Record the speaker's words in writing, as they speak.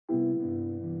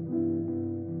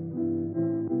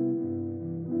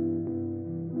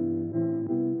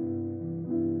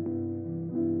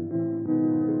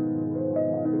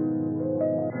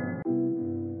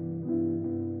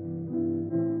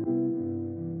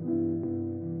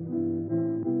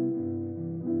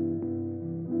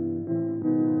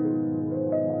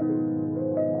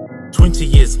20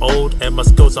 years old and my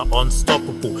skills are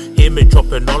unstoppable. Hear me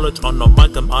dropping knowledge on the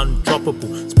mic, I'm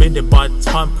undroppable. Spending my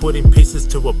time putting pieces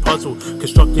to a puzzle,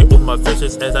 constructing all my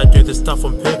visions as I do this stuff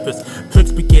on purpose.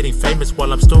 Pricks be getting famous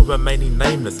while I'm still remaining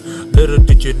nameless. Little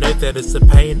did you know that it's a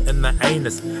pain in the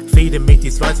anus. Feeding me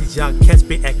these lies, these young cats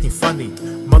be acting funny.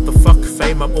 Motherfucker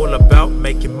fame, I'm all about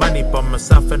making money by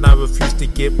myself, and I refuse to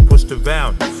get pushed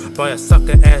around by a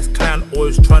sucker ass clown,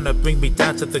 always trying to bring me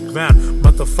down to the ground.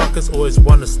 Motherfuckers always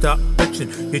wanna start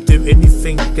bitching. You do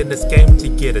anything in this game to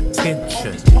get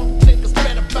attention.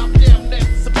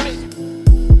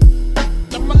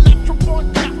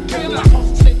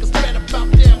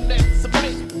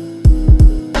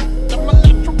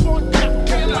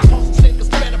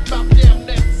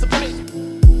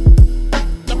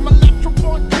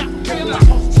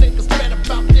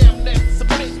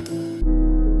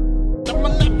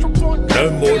 No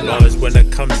more lies when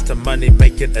it comes to money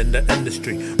making in the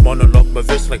industry. Monologue my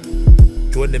verse like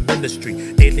join the ministry.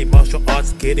 Daily martial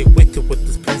arts, getting wicked with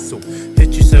this pencil. Hit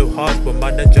you so hard when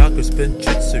my ninjago spin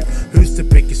jitsu. Who's the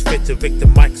biggest threat to wreck the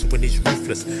mics when he's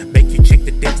ruthless? Make you check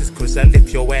the dentist cause I left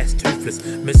your ass toothless.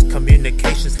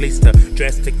 Miscommunications leads to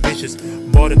drastic measures.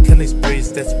 Modern killing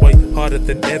sprees, that's way harder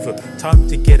than ever. Time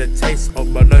to get a taste of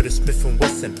my Lotus Smith &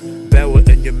 Wesson. Barrel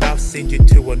in your mouth, send you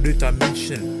to a new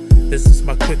dimension. This is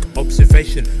my quick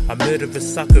observation. I murdered a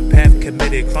psychopath,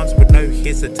 committed crimes with no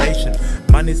hesitation.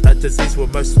 Money's a disease where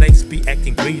most snakes be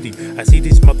acting greedy. I see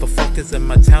these motherfuckers in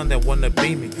my town that wanna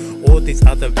be me. All these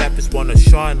other rappers wanna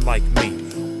shine like me.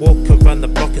 Walk around the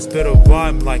block and spit a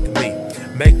rhyme like me.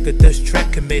 Make a diss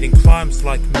track committing crimes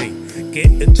like me. Get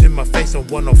into my face and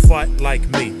wanna fight like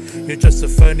me. You're just a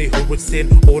phony who would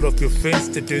send all of your friends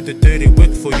to do the dirty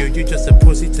work for you. You're just a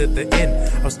pussy to the end.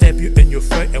 I'll stab you in your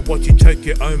throat and watch you choke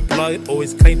your own blood.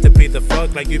 Always claim to be the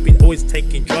thug like you've been always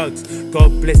taking drugs.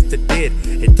 God bless the dead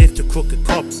and death to crooked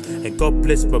cops. And God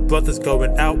bless my brothers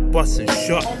going out busting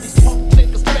shots.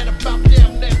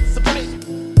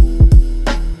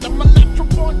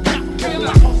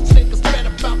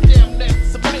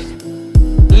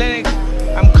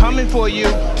 I'm coming for you.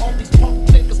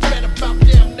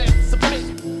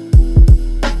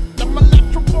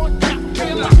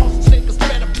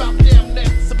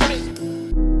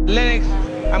 Lennox,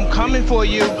 I'm coming for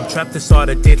you. I'm trapped inside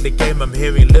a deadly game, I'm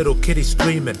hearing little kitties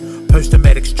screaming.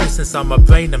 Post-traumatic stress inside my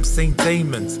brain, I'm seeing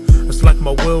demons. It's like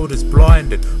my world is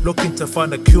blinded, looking to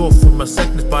find a cure for my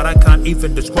sickness, but I can't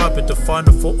even describe it, define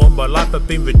it for all my life. I've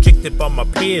been rejected by my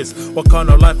peers. What kind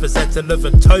of life is that to live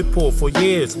in torpor for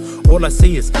years? All I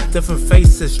see is different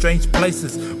faces, strange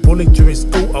places. Bullied during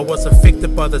school, I was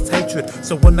affected by this hatred.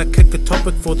 So when I kick a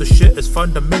topic for the shit, it's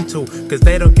fundamental, cause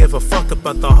they don't give a fuck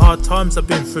about the hard times I've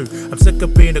been through. I'm sick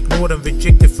of being ignored and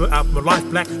rejected throughout my life,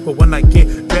 black. But when I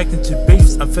get dragged into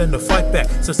beefs, I'm finna fight back.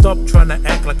 So stop trying to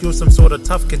act like you're some sort of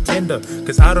tough contender,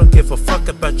 cause I don't give a fuck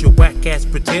about your whack ass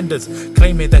pretenders.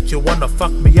 Claiming that you wanna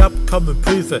fuck me up, come and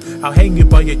prove it. I'll hang you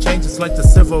by your chains just like the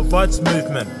civil rights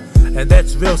movement. And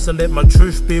that's real, so let my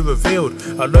truth be revealed.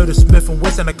 I loaded Smith &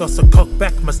 Wesson, I got some cock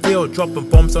back my steel. Dropping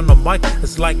bombs on the mic,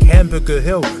 it's like Hamburger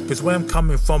Hill. Cause where I'm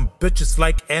coming from, bitches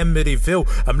like Amityville.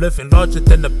 I'm living larger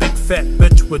than a big fat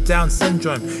bitch with Down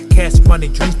syndrome. Cash money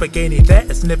dreams, but gaining that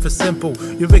is never simple.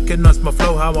 You recognize my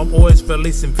flow, how I'm always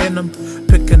releasing venom.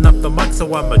 Picking up the mic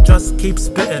so I'ma just keep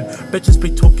spitting. Bitches be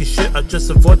talking shit, I just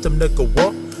avoid them, nigga,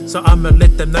 what? So I'ma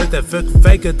let them know that Vic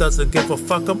Vega doesn't give a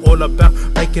fuck. I'm all about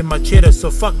making my cheddar,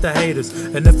 so fuck the haters.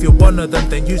 And if you're one of them,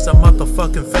 then use a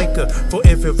motherfucking faker. For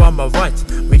every rhyme I write,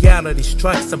 reality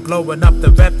strikes. I'm blowing up the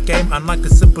rap game, unlike a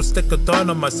simple stick of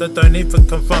dynamite. So don't even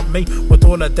confront me with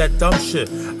all of that dumb shit.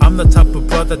 I'm the type of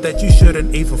brother that you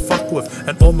shouldn't even fuck with.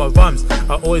 And all my rhymes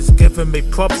are always giving me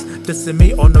props. Dissing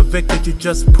me on the record, you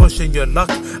just pushing your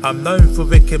luck. I'm known for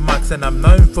wicked mics and I'm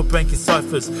known for breaking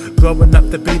ciphers. Growing up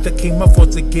to be the king, my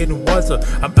thoughts are getting wiser.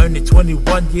 I'm only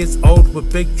 21 years old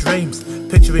with big dreams.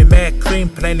 Picturing mad cream,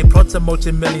 planning plots and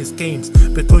multi-million schemes.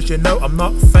 Because you know I'm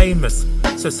not famous,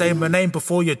 so say my name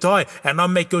before you die and I'll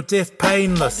make your death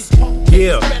painless.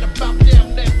 Yeah.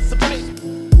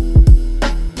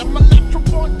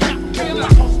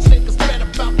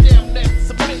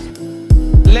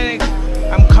 Lennox,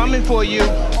 I'm coming for you.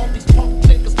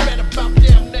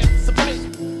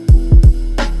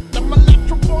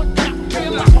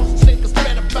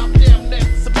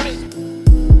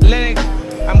 Lennox,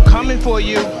 I'm coming for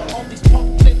you.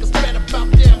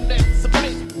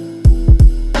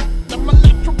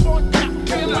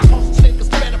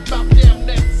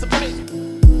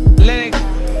 Lennox,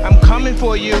 I'm coming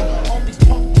for you.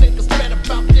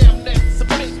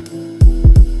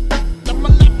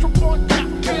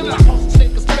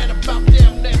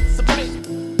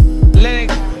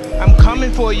 Lennox, I'm coming.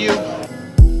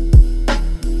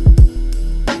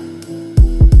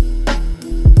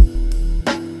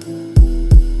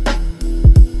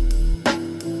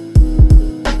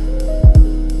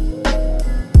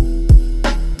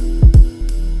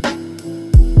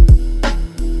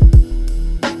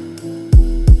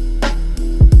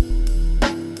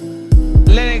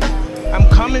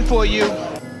 for you.